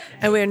colors,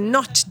 and we're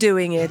not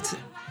doing it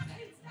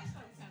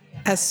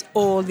as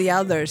all the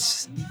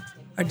others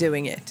are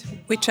doing it.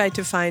 We try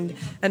to find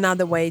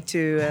another way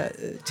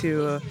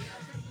to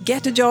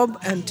get a job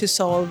and to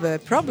solve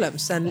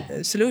problems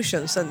and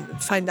solutions,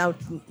 and find out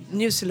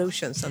new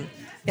solutions. And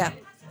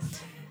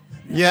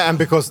Yeah, and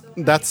because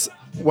that's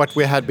what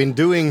we had been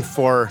doing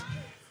for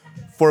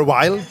a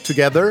while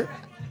together,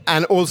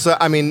 and also,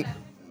 I mean,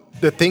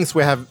 the things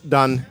we have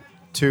done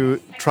to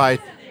try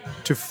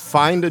to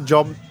find a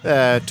job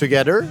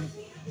together,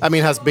 I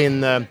mean, has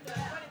been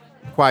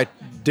quite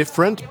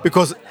different,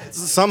 because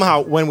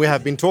somehow when we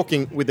have been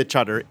talking with each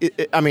other,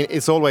 I mean,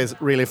 it's always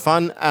really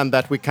fun, and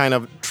that we kind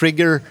of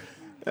trigger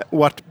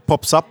what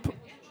pops up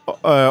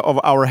of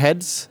our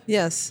heads.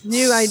 Yes,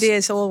 new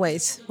ideas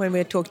always when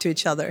we talk to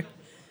each other.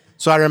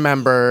 So I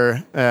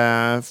remember,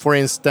 for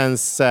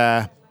instance,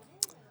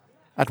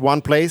 at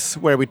one place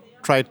where we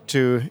tried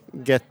to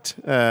get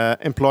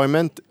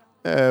employment,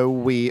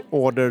 we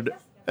ordered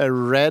a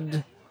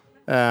red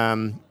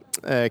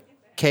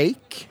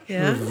cake,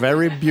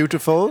 very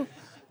beautiful,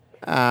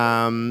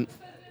 in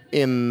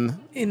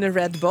a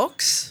red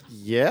box.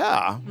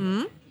 Yeah.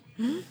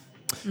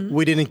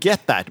 We didn't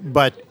get that,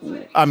 but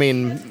I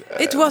mean,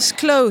 it was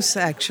close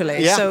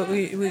actually. Yeah. So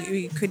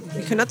we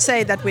could not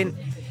say that we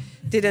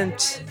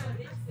didn't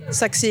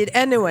succeed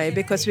anyway,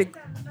 because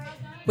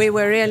we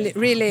were really,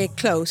 really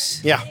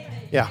close. Yeah,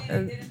 yeah.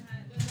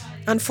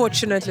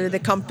 Unfortunately, the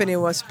company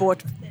was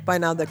bought by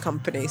another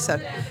company. So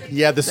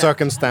Yeah, the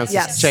circumstances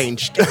yes,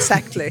 changed.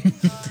 exactly.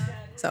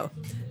 So,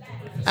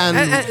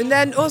 and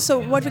then also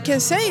what we can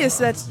say is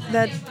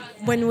that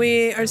when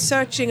we are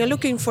searching and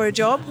looking for a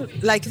job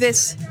like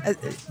this,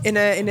 in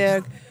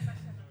a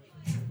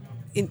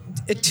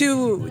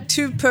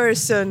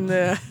two-person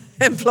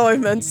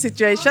employment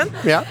situation,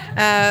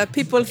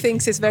 people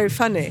thinks it's very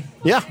funny.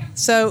 Yeah.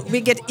 So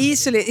we get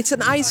easily, it's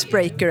an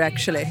icebreaker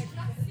actually.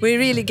 We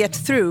really get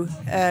through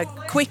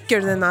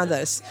quicker than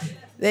others.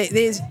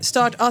 They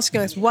start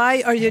asking us,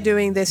 why are you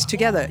doing this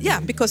together?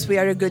 Yeah, because we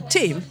are a good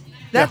team.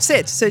 That's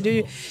it. So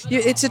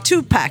it's a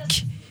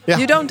two-pack. Yeah.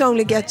 You don't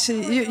only get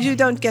you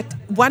don't get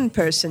one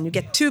person. You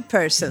get two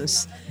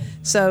persons.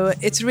 So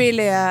it's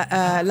really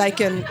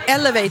like an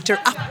elevator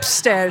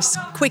upstairs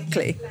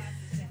quickly.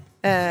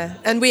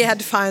 And we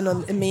had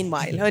fun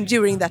meanwhile and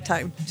during that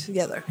time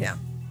together. Yeah.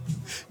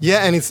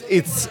 Yeah, and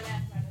it's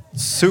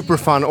super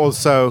fun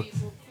also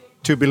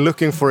to be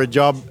looking for a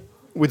job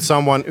with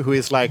someone who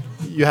is like,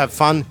 you have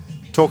fun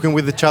talking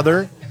with each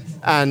other,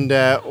 and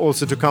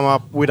also to come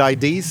up with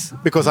ideas,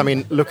 because I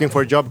mean, looking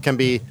for a job can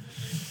be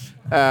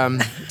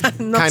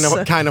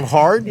kind of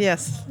hard.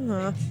 Yes.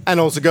 And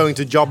also going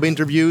to job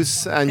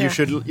interviews, and you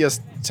should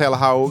just tell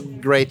how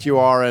great you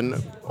are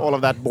and all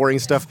of that boring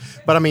stuff.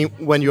 But I mean,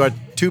 when you are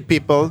two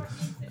people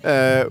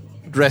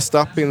dressed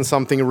up in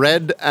something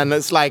red, and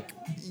it's like,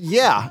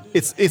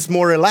 it's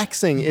more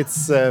relaxing.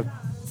 It's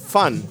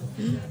fun.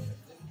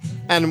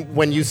 And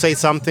when you say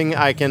something,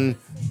 I can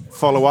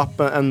follow up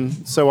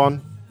and so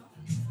on.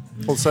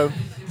 Also,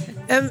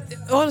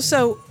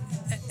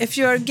 if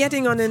you are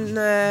getting on an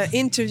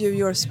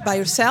interview by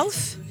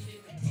yourself,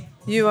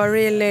 you are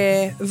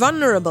really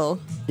vulnerable.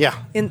 Yeah.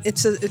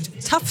 It's a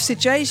tough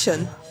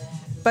situation.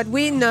 But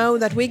we know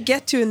that we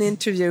get to an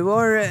interview,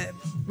 or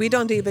we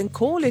don't even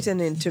call it an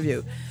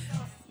interview.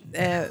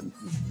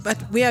 But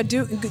we are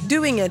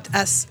doing it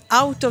as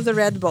out of the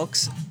red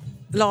box,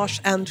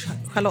 Lars and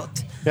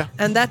Charlotte. Yeah.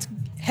 And that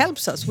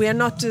helps us. We are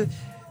not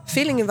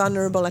feeling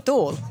vulnerable at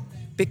all,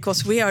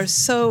 because we are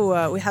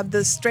so, we have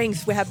the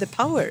strength, we have the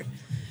power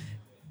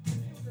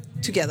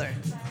together.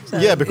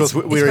 So because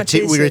we're a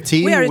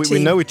team. We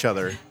know each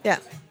other. Yeah.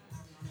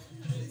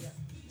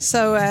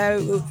 So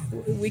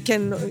we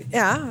can,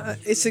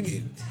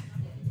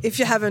 if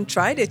you haven't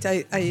tried it,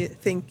 I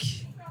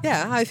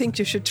think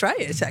you should try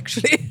it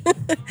actually.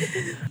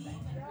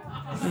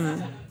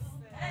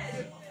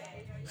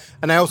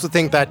 And I also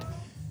think that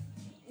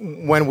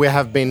when we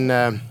have been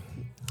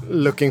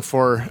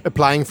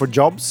applying for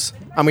jobs,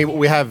 I mean,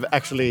 we have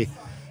actually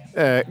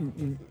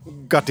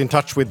got in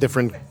touch with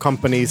different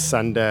companies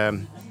and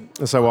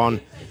so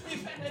on.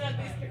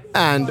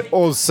 And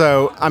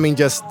also, I mean,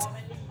 just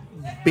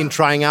been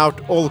trying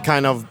out all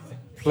kind of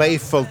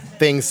playful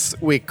things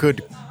we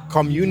could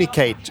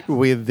communicate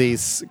with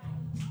these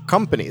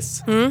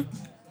companies. Mm.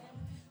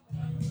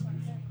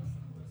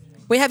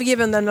 We have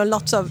given them a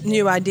lot of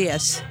new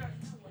ideas,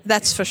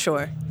 that's for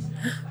sure.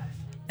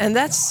 And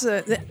that's,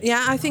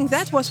 I think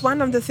that was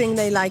one of the things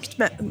they liked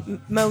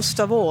most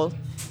of all.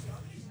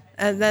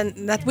 And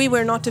then that we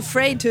were not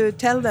afraid to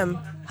tell them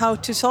how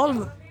to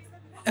solve,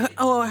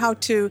 or how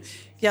to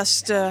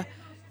just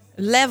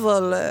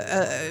level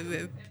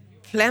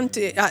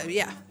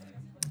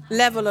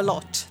level a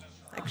lot,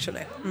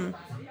 actually. Mm.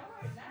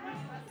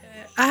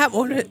 I have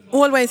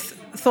always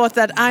thought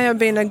that I have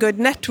been a good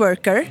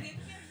networker,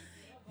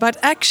 but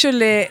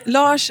actually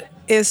Lars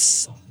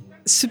is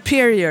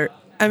superior.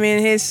 I mean,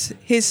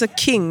 he's a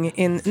king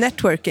in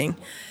networking,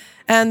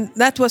 and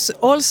that was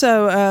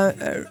also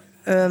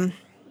a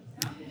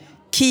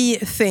key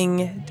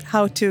thing,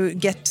 how to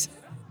get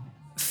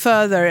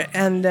further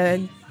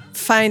and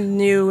find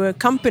new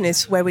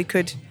companies where we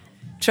could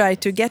try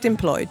to get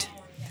employed.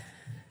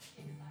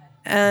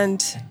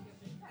 And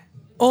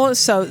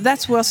also,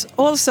 that was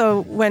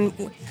also when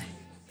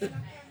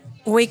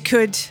we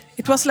could,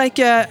 it was like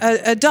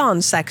a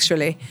dance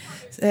actually.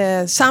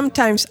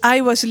 Sometimes I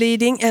was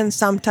leading and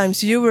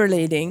sometimes you were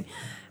leading.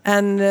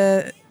 And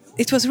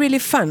it was really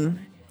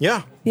fun.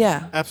 Yeah.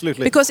 Yeah.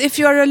 Absolutely. Because if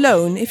you are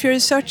alone, if you're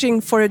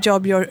searching for a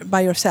job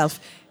by yourself,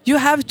 you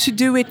have to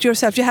do it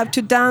yourself. You have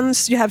to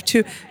dance, you have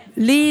to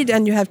lead,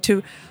 and you have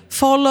to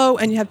follow,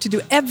 and you have to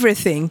do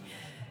everything.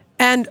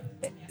 And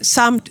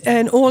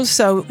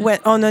also when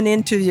on an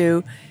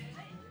interview,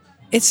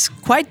 it's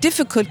quite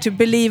difficult to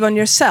believe on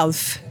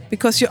yourself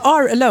because you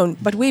are alone.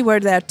 But we were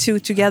there two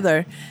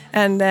together,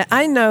 and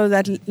I know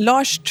that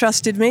Lars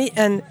trusted me,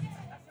 and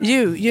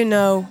you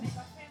know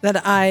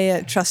that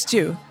I trust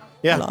you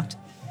a lot.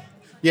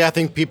 Yeah, I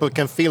think people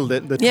can feel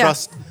the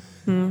trust,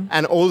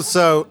 and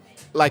also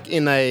like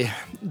in a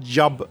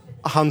job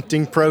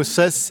hunting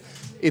process,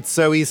 it's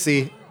so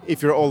easy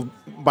if you're all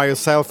by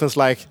yourself. It's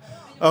like,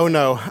 oh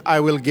no,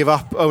 I will give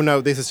up. Oh no,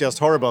 this is just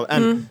horrible.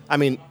 And I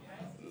mean,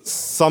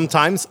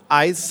 sometimes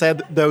I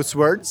said those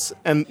words,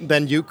 and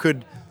then you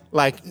could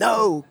like,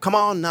 no, come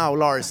on now,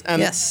 Lars,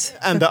 and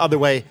the other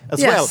way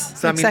as well.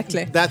 So I mean,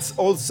 exactly. that's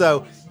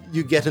also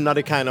you get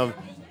another kind of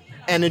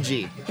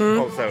energy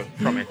also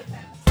from it.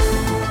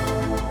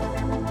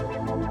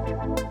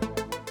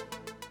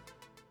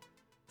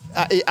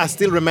 I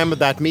still remember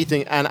that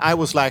meeting, and I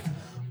was like,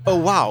 oh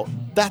wow,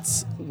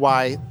 that's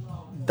why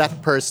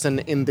that person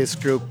in this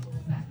group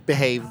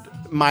behaved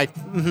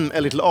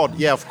a little odd.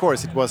 Yeah, of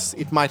course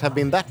it might have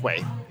been that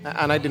way,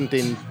 and I didn't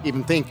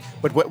even think.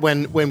 But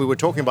when we were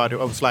talking about it,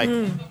 I was like,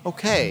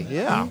 okay,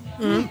 yeah,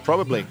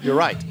 probably you're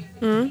right.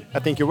 I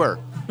think you were.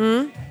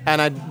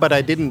 But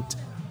I didn't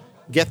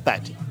get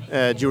that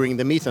during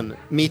the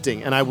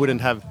meeting, and I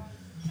wouldn't have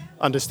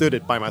understood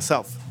it by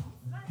myself.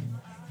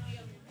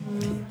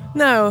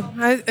 No,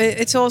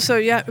 it's also,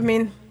 I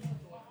mean,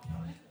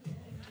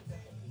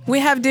 we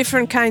have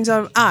different kinds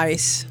of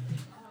eyes,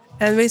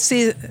 and we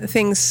see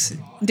things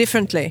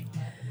differently.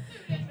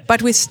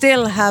 But we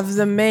still have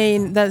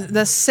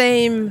the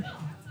same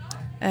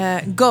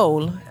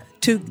goal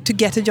to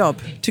get a job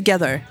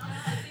together.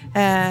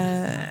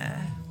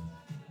 And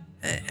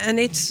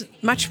it's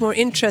much more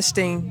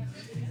interesting,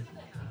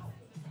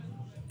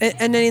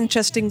 and an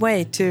interesting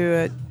way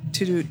to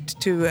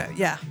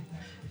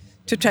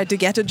try to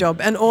get a job.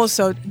 And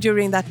also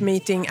during that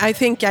meeting, I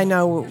think I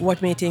know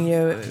what meeting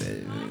you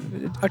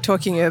are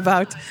talking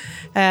about.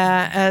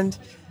 And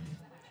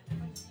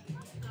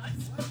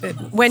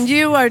when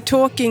you are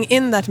talking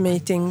in that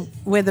meeting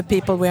with the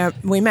people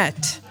we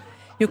met,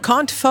 you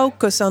can't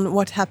focus on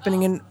what's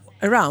happening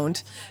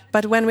around.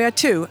 But when we are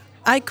two,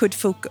 I could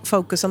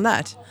focus on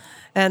that.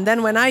 And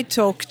then when I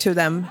talked to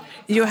them,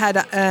 you had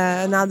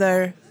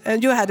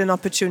an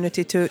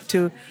opportunity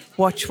to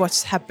watch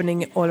what's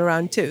happening all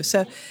around too.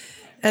 So,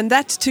 and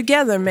that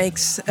together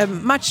makes a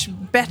much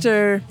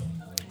better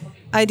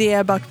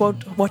idea about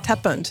what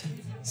happened.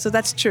 So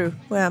that's true.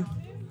 Yeah.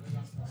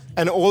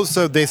 And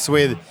also this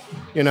with,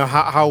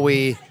 how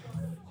we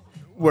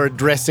were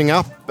dressing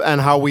up and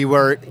how we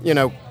were,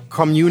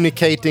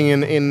 communicating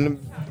in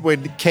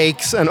with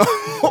cakes and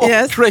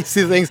all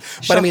crazy things.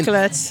 But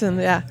chocolates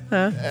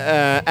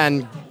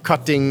and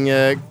cutting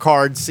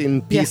cards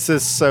in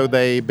pieces so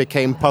they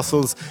became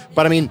puzzles.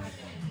 But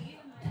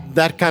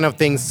that kind of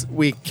things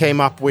we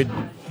came up with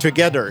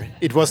together.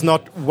 It was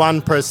not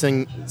one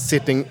person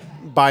sitting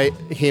by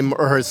him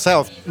or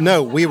herself.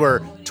 No, we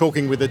were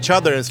talking with each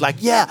other, and it's like,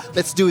 yeah,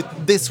 let's do it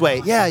this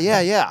way.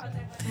 Yeah.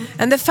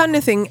 And the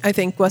funny thing, I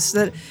think, was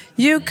that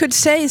you could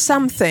say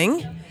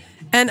something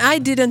and I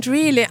didn't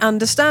really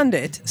understand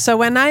it. So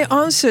when I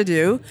answered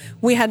you,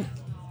 we had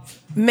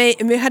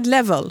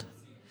leveled.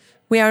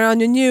 We are on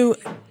a new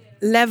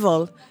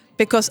level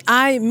because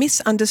I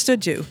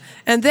misunderstood you.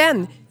 And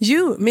then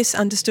you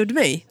misunderstood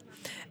me.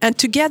 And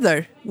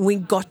together we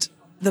got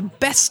the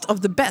best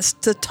of the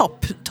best, the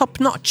top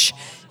notch,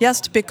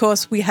 just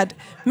because we had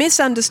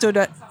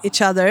misunderstood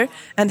each other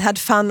and had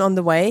fun on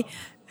the way.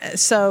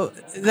 So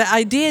the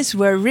ideas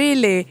were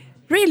really,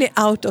 really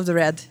out of the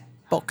red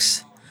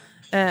box.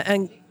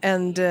 And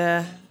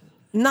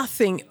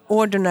nothing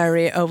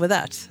ordinary over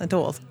that at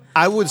all.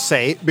 I would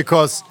say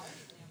because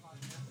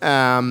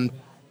the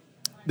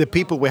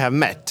people we have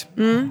met,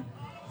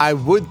 I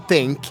would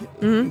think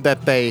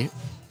that they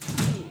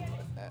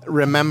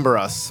remember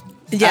us.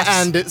 Yes.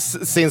 And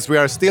since we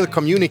are still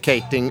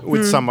communicating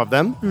with some of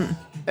them,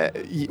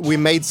 we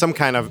made some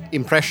kind of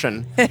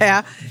impression.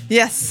 Yeah.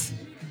 Yes.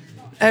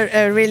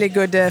 A really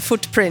good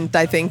footprint,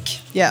 I think.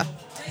 Yeah.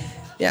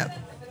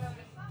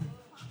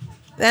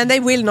 And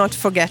they will not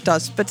forget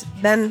us, but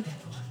then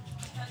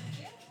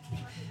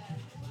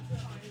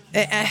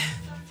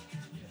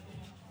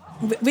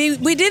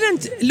we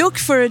didn't look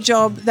for a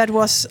job that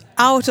was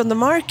out on the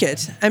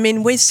market. I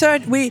mean, we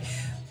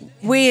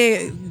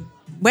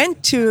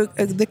went to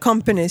the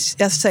companies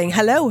just saying,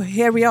 hello,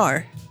 here we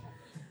are.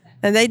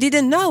 And they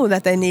didn't know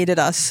that they needed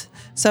us.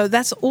 So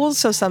that's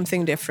also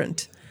something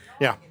different.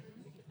 Yeah.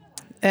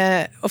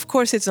 Of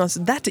course, it's not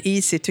that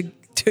easy to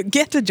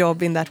get a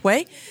job in that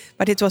way,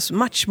 but it was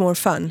much more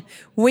fun.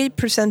 We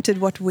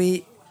presented what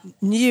we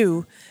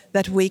knew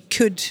that we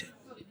could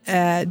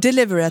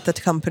deliver at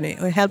that company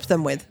or help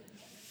them with.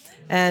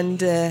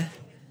 And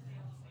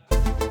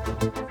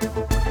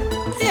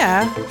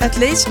at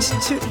least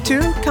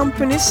two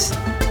companies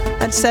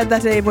had said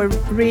that they were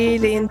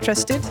really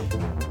interested.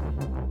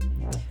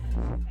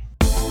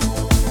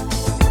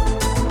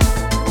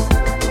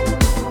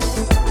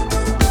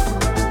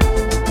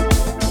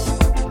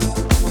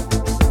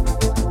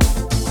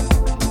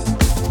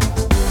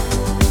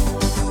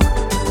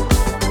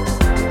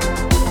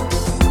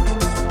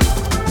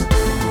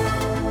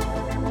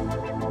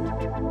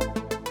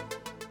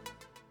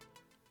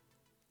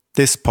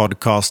 This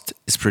podcast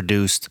is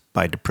produced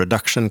by the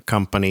production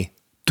company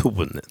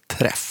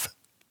Tonträff.